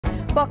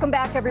Welcome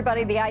back,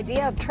 everybody. The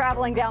idea of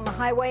traveling down the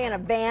highway in a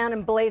van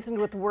emblazoned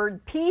with the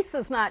word peace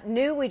is not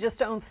new. We just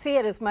don't see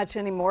it as much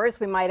anymore as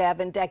we might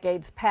have in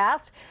decades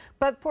past.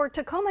 But for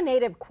Tacoma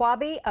native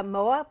Kwabi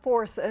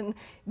Amoah-Forson,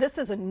 this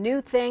is a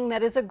new thing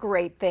that is a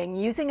great thing,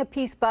 using a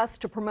peace bus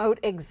to promote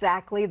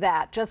exactly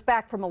that. Just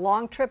back from a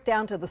long trip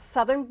down to the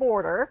southern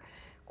border,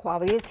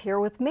 Kwabi is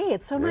here with me.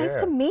 It's so nice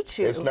to meet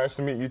you. It's nice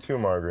to meet you too,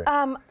 Margaret.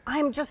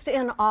 I'm just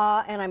in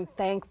awe and I'm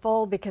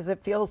thankful because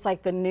it feels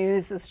like the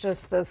news is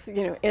just this,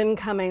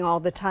 incoming all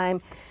the time.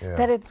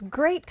 That it's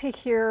great to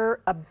hear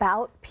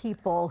about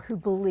people who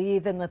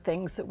believe in the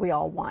things that we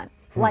all want.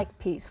 Like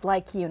peace,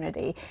 like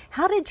unity.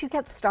 How did you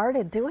get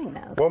started doing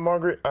this? Well,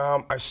 Margaret,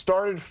 I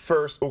started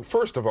first. Well,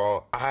 first of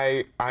all,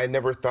 I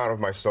never thought of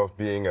myself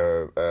being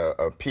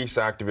a peace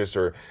activist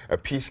or a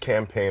peace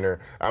campaigner.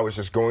 I was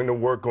just going to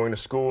work, going to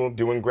school,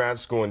 doing grad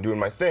school, and doing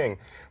my thing.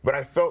 But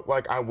I felt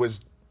like I was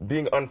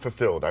being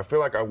unfulfilled. I feel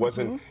like I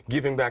wasn't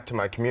giving back to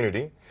my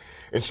community,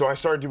 and so I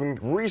started doing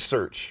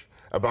research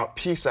about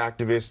peace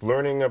activists,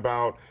 learning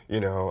about,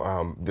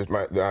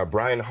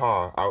 Brian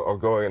Haw. I'll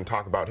go ahead and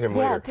talk about him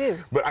later. Do.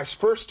 But I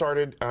first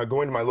started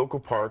going to my local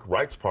park,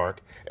 Wrights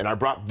Park, and I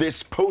brought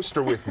this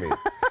poster with me.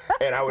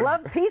 And I would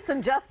love peace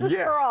and justice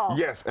for all.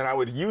 Yes, and I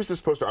would use this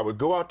poster. I would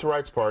go out to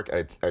Wrights Park,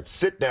 I'd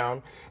sit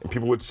down, and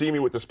people would see me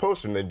with this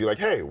poster, and they'd be like,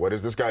 hey, what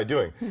is this guy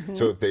doing?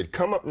 So they'd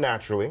come up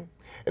naturally,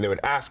 and they would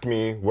ask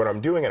me what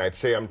I'm doing, and I'd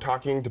say I'm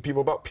talking to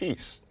people about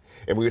peace.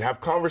 And we would have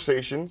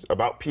conversations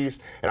about peace,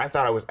 and I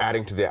thought I was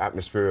adding to the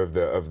atmosphere of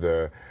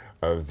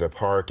the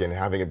park and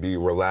having it be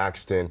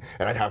relaxed, and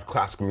I'd have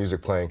classical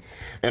music playing,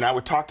 and I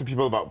would talk to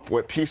people about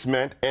what peace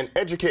meant and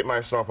educate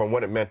myself on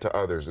what it meant to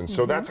others. And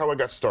so that's how I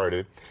got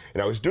started,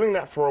 and I was doing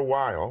that for a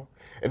while,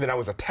 and then I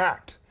was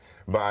attacked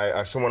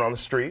by someone on the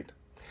street,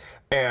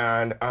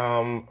 and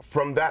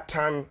from that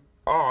time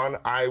on,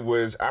 I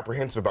was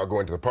apprehensive about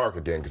going to the park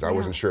again because I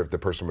wasn't sure if the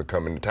person would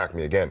come and attack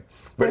me again.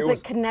 But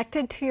was it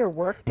connected to your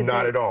work?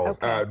 Not at all.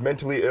 Okay.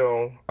 Mentally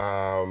ill,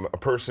 a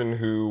person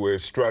who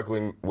was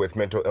struggling with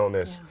mental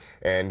illness,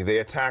 and they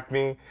attacked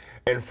me.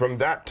 And from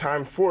that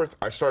time forth,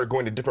 I started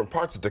going to different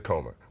parts of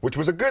Tacoma, which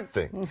was a good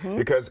thing,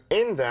 because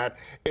in that,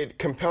 it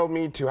compelled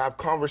me to have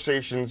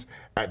conversations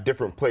at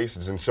different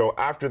places. And so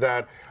after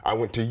that, I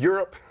went to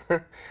Europe.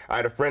 I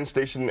had a friend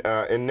stationed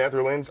in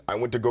Netherlands. I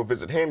went to go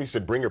visit him. He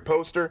said, bring your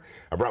poster.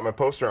 I brought my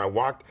poster, and I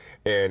walked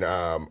in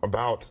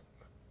about,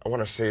 I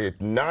want to say,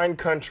 9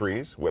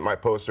 countries with my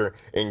poster,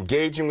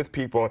 engaging with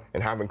people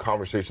and having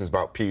conversations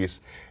about peace.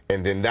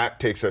 And then that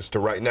takes us to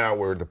right now,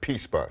 we're the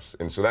Peace Bus.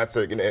 And so that's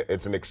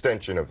it's an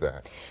extension of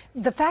that.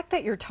 The fact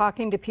that you're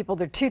talking to people,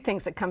 there are 2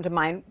 things that come to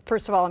mind.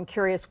 First of all, I'm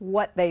curious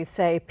what they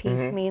say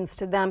peace means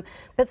to them.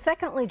 But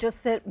secondly,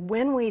 just that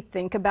when we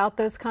think about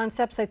those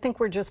concepts, I think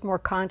we're just more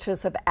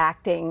conscious of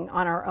acting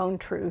on our own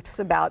truths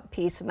about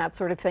peace and that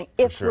sort of thing.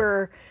 If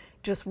we're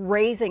just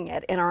raising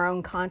it in our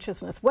own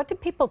consciousness. What did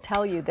people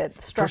tell you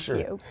that struck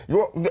you?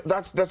 Well,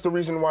 that's the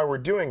reason why we're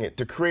doing it,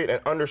 to create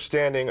an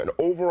understanding, an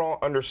overall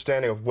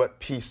understanding of what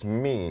peace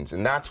means.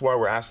 And that's why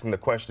we're asking the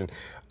question.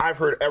 I've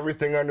heard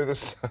everything under the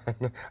sun.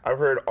 I've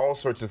heard all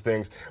sorts of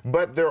things.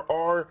 But there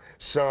are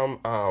some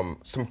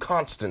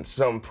constants,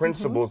 some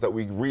principles that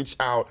we reach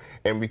out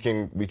and we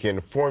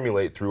can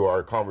formulate through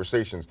our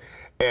conversations.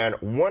 And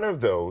one of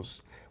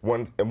those,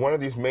 one of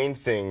these main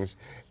things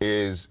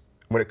is,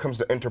 when it comes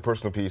to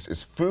interpersonal peace,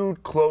 is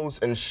food, clothes,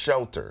 and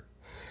shelter.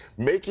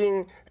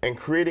 Making and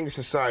creating a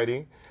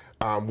society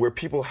where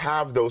people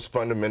have those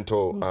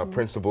fundamental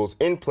principles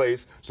in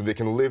place so they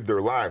can live their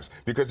lives.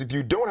 Because if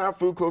you don't have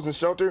food, clothes, and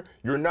shelter,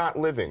 you're not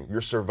living,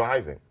 you're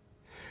surviving.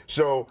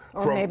 So,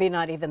 or maybe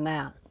not even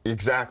that.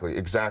 Exactly.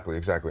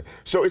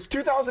 So it's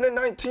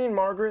 2019,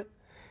 Margaret.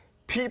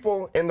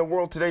 People in the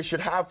world today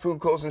should have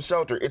food, clothes, and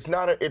shelter. It's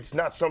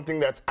not something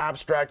that's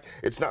abstract.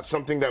 It's not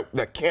something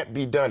that can't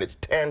be done. It's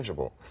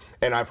tangible.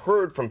 And I've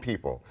heard from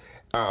people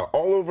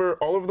all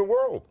over the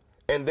world,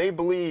 and they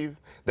believe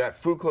that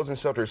food, clothes, and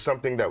shelter is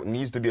something that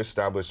needs to be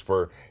established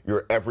for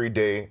your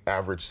everyday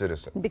average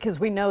citizen. Because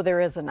we know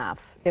there is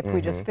enough if we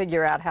just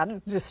figure out how to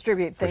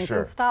distribute things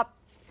and stop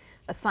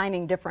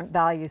assigning different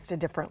values to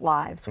different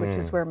lives, which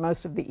is where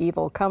most of the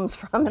evil comes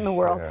from in the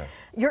world.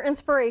 Your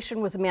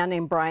inspiration was a man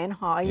named Brian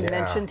Haw. You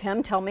mentioned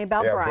him. Tell me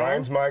about Brian.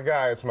 Brian's my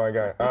guy. It's my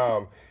guy.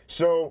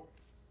 So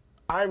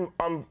I'm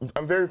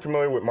very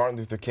familiar with Martin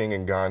Luther King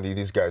and Gandhi.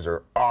 These guys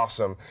are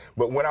awesome.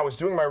 But when I was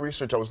doing my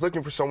research, I was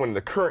looking for someone in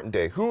the current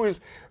day who is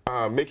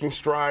making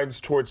strides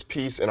towards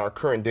peace in our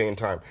current day and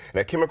time. And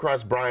I came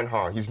across Brian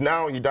Haw. He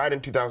died in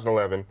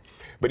 2011,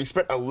 but he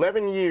spent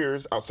 11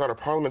 years outside of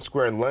Parliament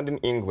Square in London,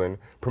 England,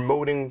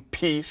 promoting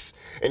peace.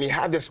 And he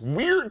had this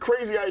weird,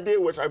 crazy idea,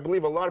 which I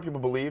believe a lot of people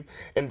believe,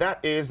 and that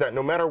is that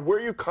no matter where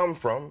you come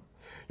from,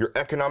 your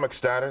economic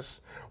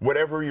status,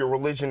 whatever your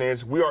religion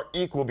is, we are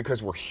equal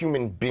because we're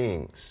human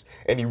beings.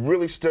 And he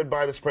really stood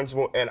by this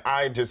principle, and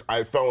I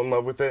fell in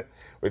love with it,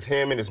 with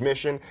him and his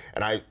mission,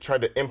 and I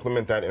tried to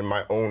implement that in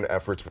my own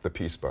efforts with the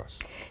Peace Bus.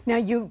 Now,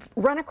 you've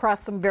run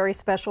across some very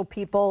special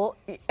people.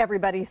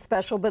 Everybody's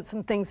special, but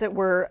some things that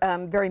were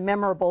very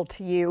memorable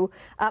to you.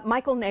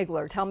 Michael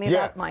Nagler, tell me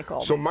about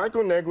Michael. So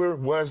Michael Nagler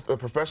was the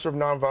professor of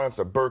nonviolence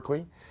at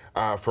Berkeley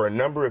for a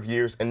number of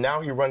years, and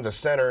now he runs a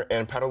center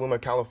in Petaluma,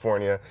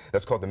 California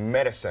that's called the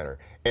Meta Center.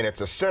 And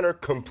it's a center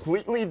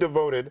completely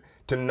devoted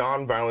to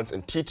nonviolence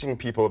and teaching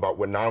people about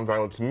what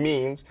nonviolence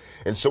means.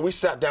 And so we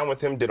sat down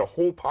with him, did a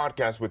whole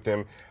podcast with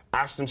him,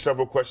 asked him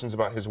several questions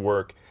about his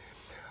work.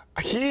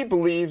 He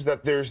believes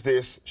that there's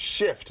this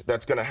shift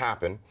that's going to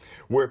happen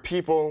where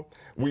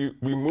we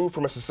move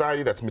from a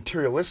society that's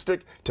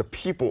materialistic to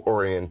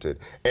people-oriented,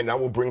 and that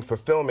will bring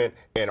fulfillment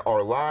in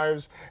our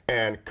lives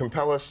and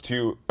compel us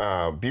to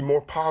be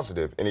more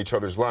positive in each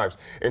other's lives.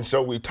 And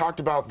so we talked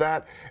about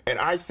that, and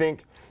I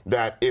think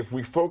that if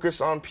we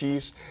focus on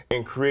peace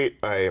and create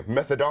a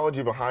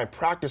methodology behind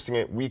practicing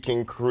it, we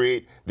can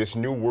create this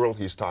new world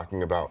he's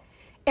talking about.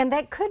 And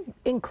that could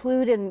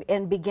include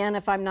and begin,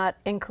 if I'm not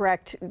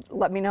incorrect,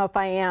 let me know if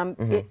I am,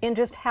 in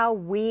just how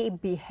we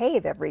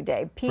behave every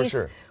day.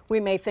 Peace,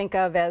 we may think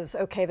of as,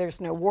 okay, there's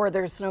no war,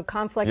 there's no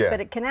conflict, but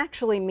it can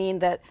actually mean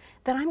that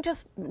I'm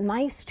just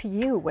nice to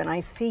you when I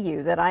see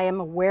you, that I am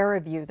aware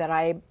of you, that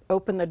I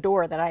open the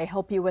door, that I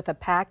help you with a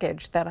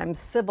package, that I'm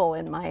civil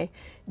in my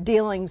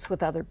dealings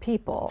with other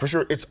people. For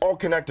sure. It's all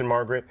connected,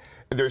 Margaret.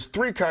 There's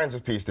three kinds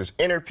of peace. There's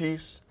inner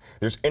peace,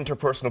 there's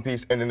interpersonal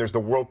peace, and then there's the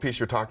world peace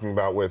you're talking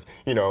about with,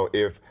 you know,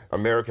 if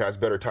America has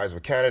better ties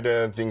with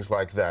Canada and things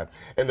like that.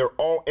 And they're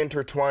all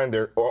intertwined.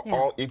 They're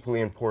all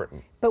equally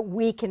important. But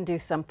we can do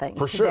something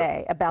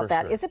today about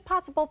that. Is it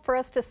possible for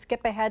us to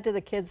skip ahead to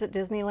the kids at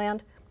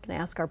Disneyland? Can I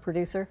ask our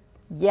producer?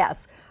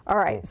 Yes. All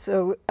right.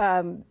 So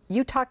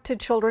you talk to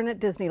children at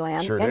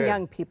Disneyland and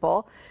young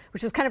people,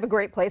 which is kind of a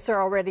great place.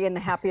 They're already in the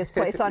happiest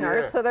place on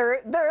earth, so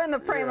they're in the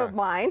frame of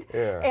mind.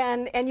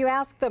 And you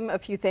ask them a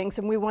few things,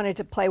 and we wanted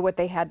to play what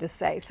they had to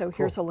say. So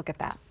here's a look at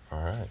that.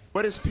 All right.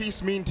 What does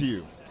peace mean to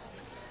you?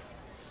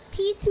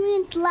 Peace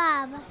means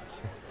love.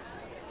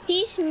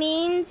 Peace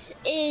means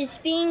is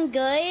being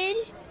good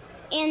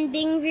and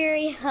being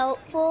very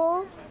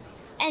helpful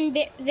and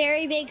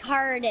very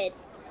big-hearted.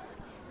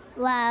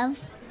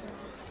 Love.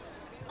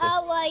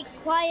 Like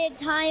quiet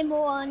time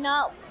or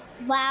not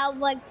loud,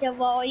 like the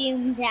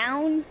volume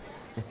down.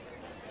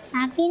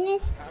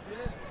 Happiness.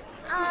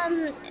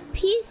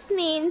 Peace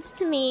means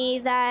to me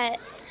that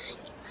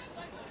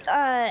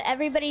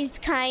everybody's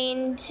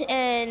kind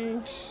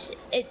and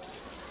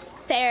it's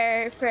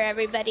fair for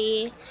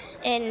everybody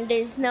and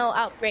there's no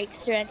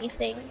outbreaks or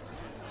anything.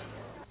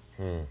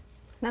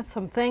 That's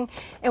something.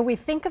 And we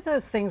think of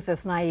those things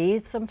as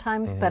naive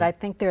sometimes, but I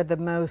think they're the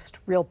most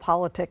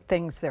realpolitik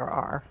things there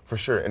are. For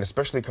sure, and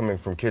especially coming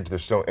from kids, they're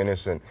so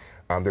innocent.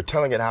 They're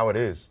telling it how it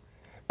is.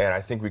 And I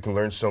think we can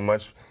learn so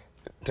much.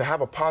 To have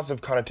a positive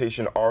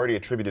connotation already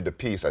attributed to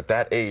peace at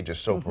that age is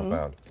so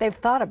profound. They've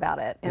thought about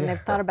it, and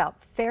they've thought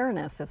about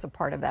fairness as a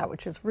part of that,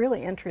 which is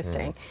really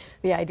interesting,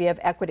 the idea of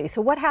equity.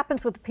 So what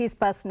happens with the Peace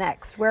Bus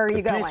next? Where are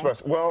you going? Peace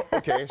Bus, well,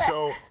 okay,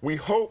 so we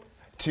hope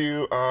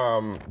to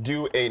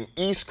do an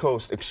East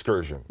Coast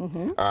excursion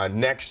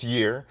next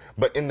year.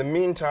 But in the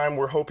meantime,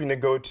 we're hoping to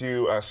go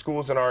to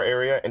schools in our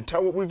area and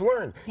tell what we've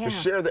learned, to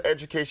share the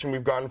education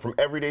we've gotten from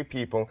everyday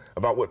people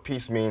about what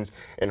peace means,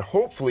 and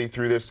hopefully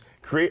through this,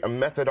 create a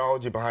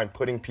methodology behind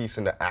putting peace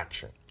into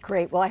action.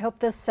 Great. Well, I hope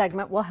this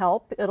segment will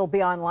help. It'll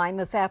be online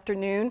this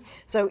afternoon,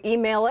 so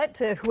email it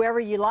to whoever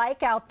you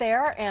like out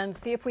there and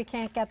see if we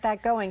can't get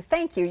that going.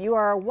 Thank you. You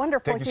are a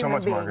wonderful human being.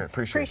 Thank you so much, Margaret.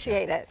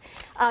 Appreciate it.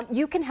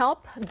 You can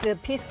help. The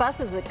Peace Bus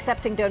is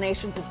accepting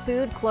donations of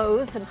food,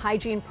 clothes, and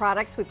hygiene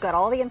products. We've got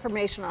all the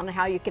information on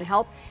how you can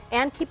help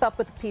and keep up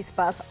with the Peace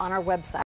Bus on our website.